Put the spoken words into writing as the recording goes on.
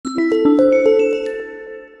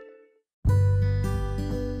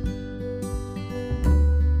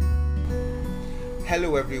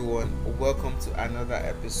Hello, everyone. Welcome to another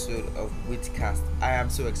episode of Witcast. I am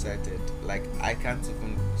so excited. Like, I can't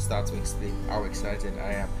even start to explain how excited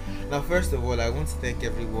I am. Now, first of all, I want to thank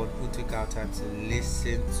everyone who took our time to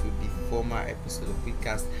listen to the former episode of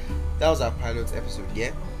Witcast. That was our pilot episode,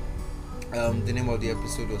 yeah? The name of the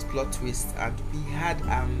episode was Plot Twist, and we had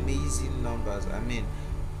amazing numbers.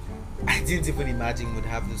 I didn't even imagine we'd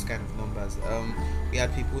have those kind of numbers. We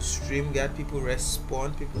had people stream, we had people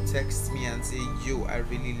respond, people text me and say, "Yo, I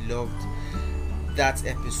really loved that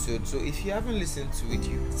episode." So if you haven't listened to it,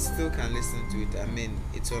 you still can listen to it.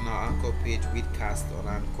 It's on our Anchor page, Vidcast on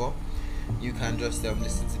Anchor. You can just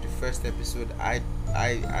listen to the first episode. I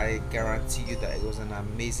guarantee you that it was an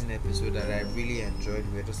amazing episode that I really enjoyed.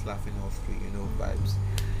 We were just laughing all through, vibes.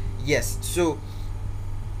 Yes, so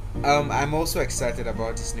I'm also excited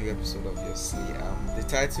about this new episode, obviously. The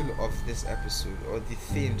title of this episode, or the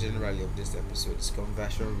theme generally of this episode, is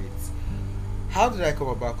conversion rates. How did I come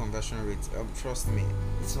about conversion rates? Trust me,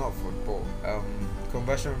 it's not football.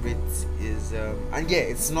 Conversion rate is, and yeah,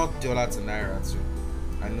 it's not dollar to naira too.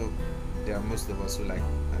 I know there are most of us who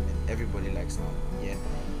everybody likes now, yeah.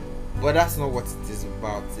 But that's not what it is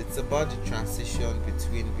about. It's about the transition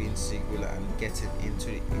between being single and getting into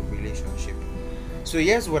a relationship. So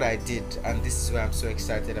here's what I did, and this is why I'm so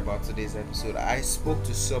excited about today's episode. I spoke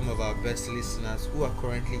to some of our best listeners who are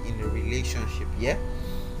currently in a relationship, yeah?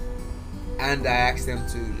 And I asked them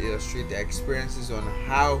to illustrate their experiences on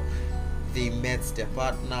how they met their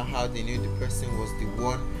partner, how they knew the person was the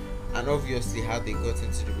one, and obviously how they got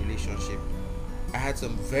into the relationship. I had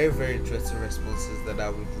some very, very interesting responses that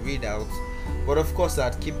I would read out, but of course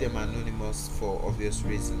I'd keep them anonymous for obvious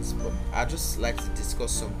reasons. But I just like to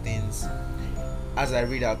discuss some things as I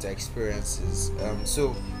read out the experiences.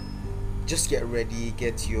 So just get ready,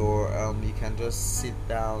 get your you can just sit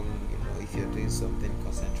down, if you're doing something,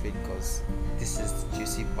 concentrate, because this is the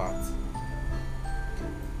juicy part.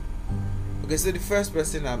 Okay, so the first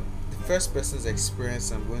person's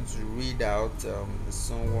experience I'm going to read out is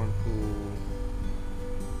someone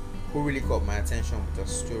who really caught my attention with her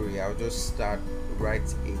story. I'll just start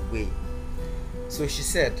right away. So she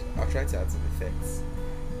said, I'll try to add some effects.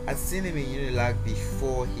 I'd seen him in Unilag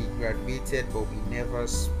before he graduated, but we never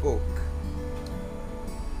spoke.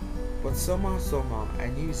 But somehow, I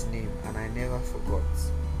knew his name and I never forgot.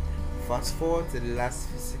 Fast forward to the last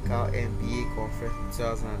physical MBA conference in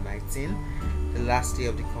 2019, the last day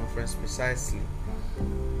of the conference precisely.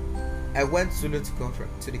 I went solo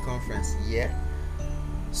to the conference, yeah.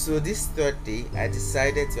 So this third day, I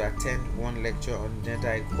decided to attend one lecture on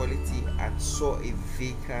gender equality and saw a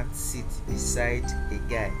vacant seat beside a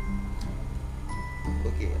guy.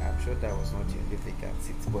 Okay, I'm sure that was not the only vacant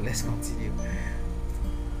seat, but let's continue.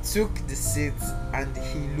 Took the seat and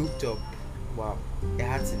he looked up. Wow, it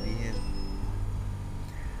had to be him.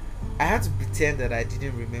 I had to pretend that I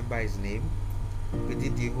didn't remember his name. We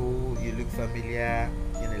did the whole "you look familiar"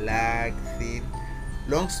 in a lag thing.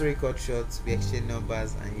 Long story cut short, we exchanged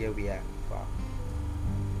numbers and here we are. Wow.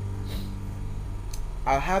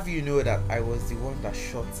 I'll have you know that I was the one that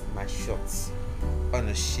shot my shots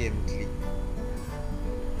unashamedly.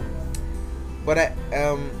 But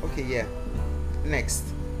okay, yeah. Next.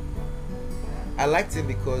 I liked him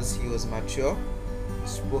because he was mature,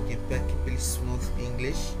 spoke impeccably smooth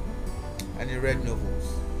English, and he read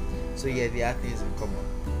novels. So yeah, they had things in common.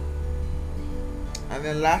 And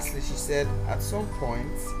then lastly, she said at some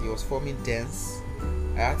point he was forming dense.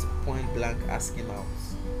 I had to point blank ask him out.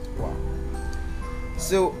 Wow.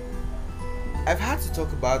 So I've had to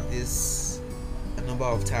talk about this a number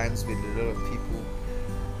of times with a lot of people,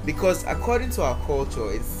 because according to our culture,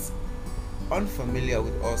 it's unfamiliar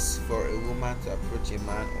with us for a woman to approach a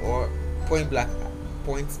man or point blank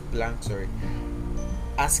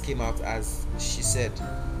ask him out, as she said.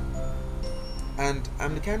 And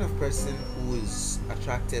I'm the kind of person who is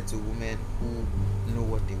attracted to women who know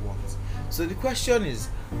what they want. So the question is,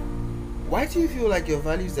 why do you feel like your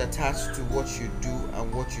value is attached to what you do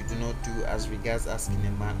and what you do not do as regards asking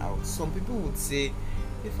a man out? Some people would say,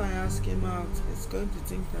 if I ask him out, it's going to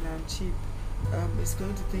think that I'm cheap. It's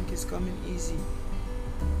going to think it's coming easy.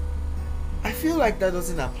 I feel like that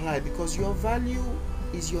doesn't apply, because your value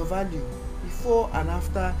is your value. Before and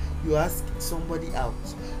after you ask somebody out,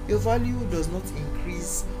 your value does not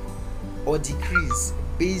increase or decrease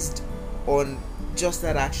based on just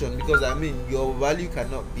that action, because your value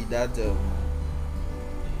cannot be that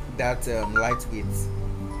lightweight.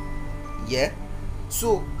 Yeah.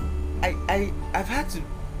 So I've had to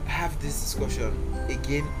have this discussion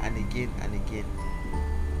again and again and again.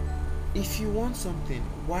 If you want something,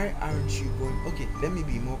 why aren't you going? Okay, let me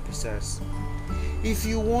be more precise. If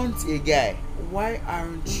you want a guy, why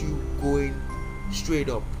aren't you going straight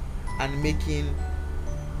up and making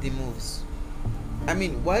the moves? I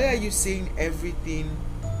mean, why are you saying everything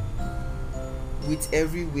with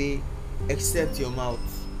every way except your mouth?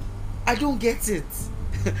 I don't get it.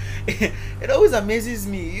 It always amazes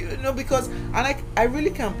me, because, and I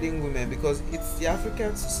really can't blame women, because it's the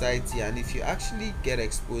African society, and if you actually get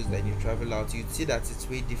exposed and you travel out, you'd see that it's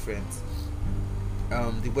way different.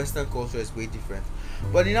 The Western culture is way different,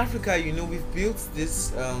 but in Africa, we've built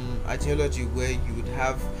this ideology where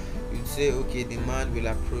you'd say, okay, the man will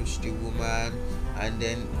approach the woman, and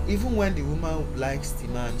then even when the woman likes the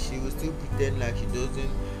man, she will still pretend like she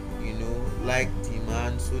doesn't like the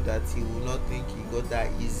man, so that he will not think he got that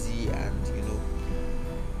easy. And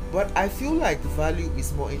but I feel like value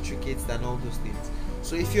is more intricate than all those things.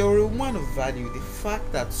 So if you're a woman of value, the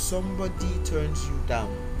fact that somebody turns you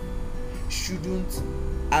down shouldn't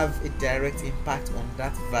have a direct impact on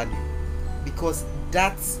that value, because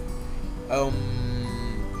that's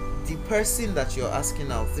the person that you're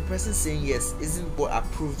asking out, the person saying yes, isn't what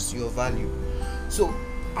approves your value. So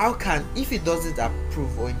how can, if it doesn't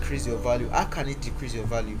approve or increase your value, how can it decrease your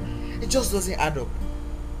value? It just doesn't add up.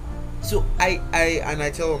 So I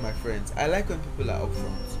tell all my friends, I like when people are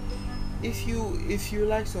upfront. If you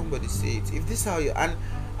like somebody, say it. If this is how you,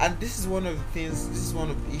 and this is one of the things, this is one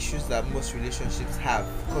of the issues that most relationships have: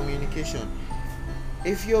 communication.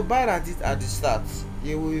 If you're bad at it at the start,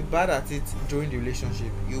 you will be bad at it during the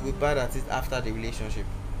relationship, you'll be bad at it after the relationship.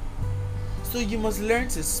 So you must learn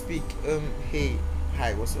to speak. Hey,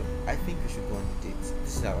 hi, what's up? I think we should go on a date.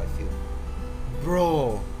 This is how I feel,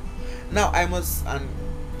 bro. Now I must, and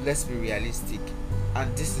let's be realistic,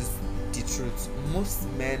 and this is the truth: most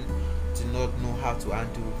men do not know how to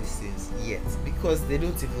handle these things yet, because they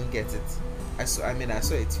don't even get it. I saw a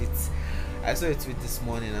tweet this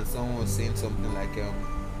morning, and someone was saying something like,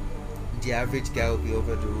 the average guy will be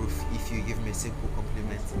over the roof if you give him a simple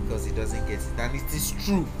compliment, because he doesn't get it. And it is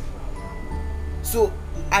true. So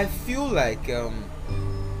I feel like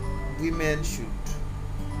women should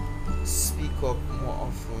speak up more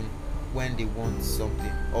often when they want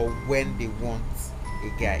something, or when they want a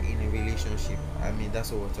guy in a relationship. I mean,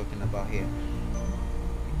 that's what we're talking about here.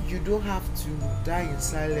 You don't have to die in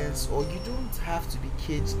silence, or you don't have to be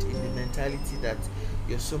caged in the mentality that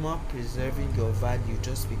you're somehow preserving your value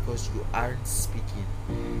just because you aren't speaking.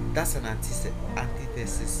 That's an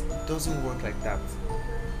antithesis. It doesn't work like that.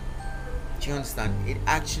 Do you understand? It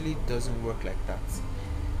actually doesn't work like that.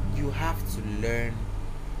 You have to learn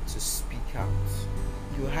to speak out.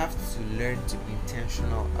 You have to learn to be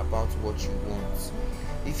intentional about what you want.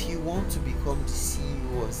 If you want to become the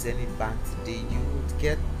CEO of Zenith Bank today,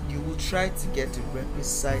 you will try to get the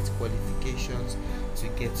requisite qualifications to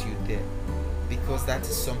get you there, because that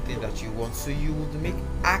is something that you want. So you would make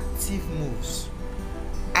active moves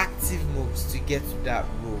to get to that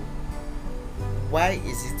role. Why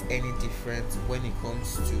is it any different when it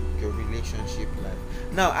comes to your relationship life?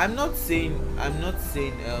 Now, I'm not saying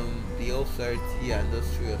the authority and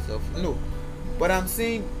just through yourself. No, but I'm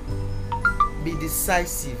saying be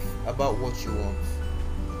decisive about what you want.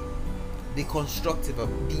 Be constructive.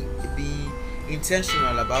 Be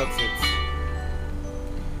intentional about it.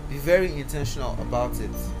 Be very intentional about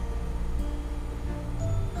it.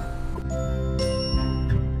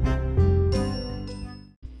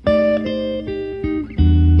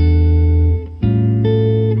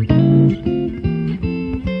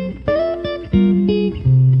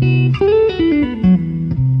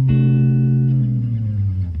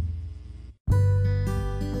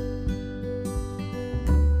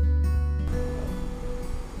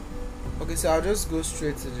 Okay, so I'll just go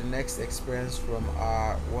straight to the next experience from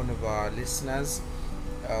one of our listeners.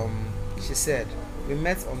 She said, we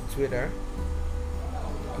met on Twitter.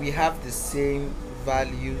 We have the same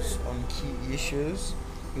values on key issues.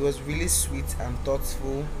 He was really sweet and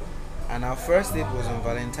thoughtful. And our first date was on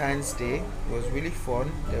Valentine's Day. It was really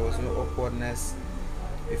fun. There was no awkwardness.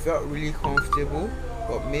 We felt really comfortable,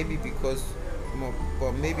 but maybe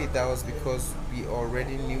that was because we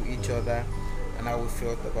already knew each other and how we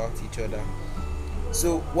felt about each other.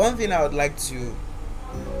 So one thing I would like to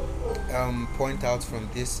point out from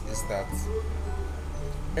this is that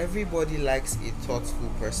everybody likes a thoughtful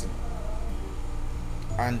person,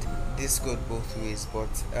 and this goes both ways. But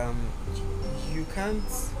you can't.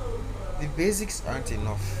 The basics aren't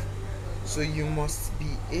enough, so you must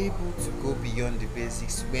be able to go beyond the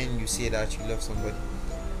basics when you say that you love somebody.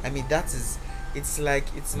 I mean, it's like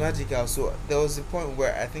it's magical. So there was a point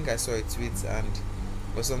where I think I saw a tweet and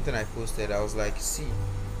or something I posted. I was like, see,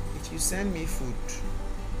 if you send me food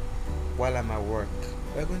while I'm at work,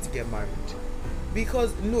 we're going to get married.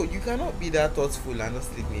 Because no, you cannot be that thoughtful and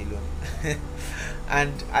just leave me alone.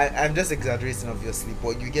 And I'm just exaggerating, obviously,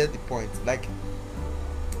 but you get the point. Like,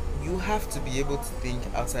 you have to be able to think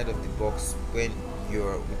outside of the box when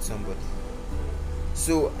you're with somebody.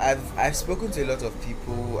 So I've spoken to a lot of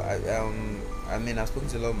people. I mean, I've spoken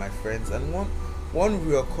to a lot of my friends, and one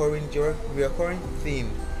reoccurring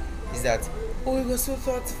theme is that, oh, it was so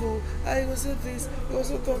thoughtful. I was so this. It was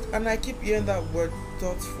so thought, and I keep hearing that word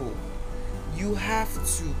thoughtful. You have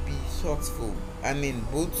to be thoughtful. I mean,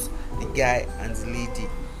 both the guy and the lady.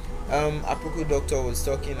 Aproko Doctor was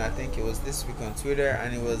talking, I think it was this week on Twitter,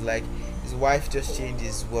 and it was like his wife just changed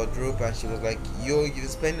his wardrobe, and she was like, "Yo, you're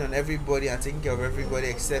spending on everybody and taking care of everybody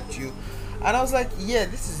except you." And I was like, "Yeah,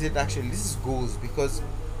 this is it. Actually, this is goals," because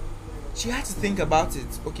she had to think about it.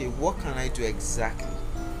 Okay, what can I do exactly?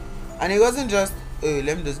 And it wasn't just, "Oh,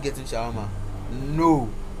 let me just get in shawarma." No,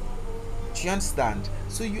 do you understand?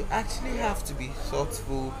 So you actually have to be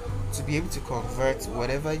thoughtful to be able to convert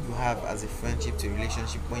whatever you have as a friendship to a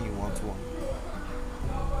relationship when you want one.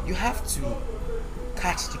 You have to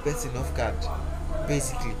catch the person off guard.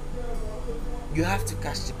 Basically, you have to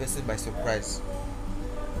catch the person by surprise.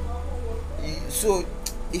 So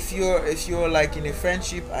if you're like in a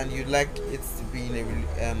friendship and you'd like it to be in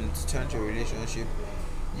to turn to a relationship,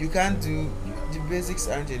 you can't do, the basics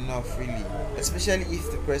aren't enough really, especially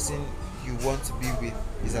if the person you want to be with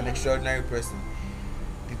is an extraordinary person.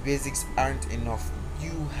 The basics aren't enough.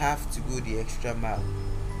 You have to go the extra mile.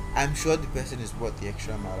 I'm sure the person is worth the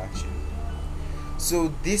extra mile actually.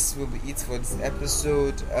 So this will be it for this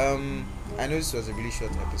episode. I know this was a really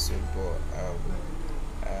short episode, but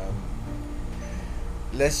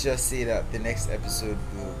let's just say that the next episode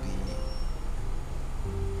will be.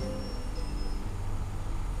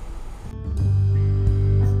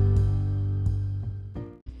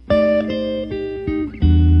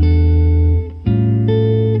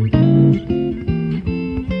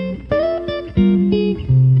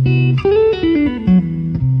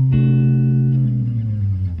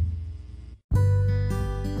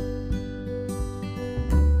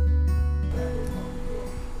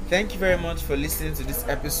 Thank you very much for listening to this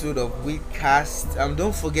episode of Weekcast.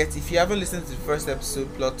 Don't forget, if you haven't listened to the first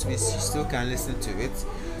episode, Plot Twist, you still can listen to it.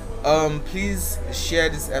 Please share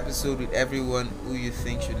this episode with everyone who you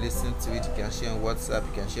think should listen to it. You can share on WhatsApp,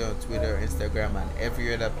 you can share on Twitter, Instagram, and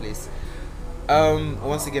every other place.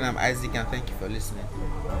 Once again, I'm Isaac, and thank you for listening.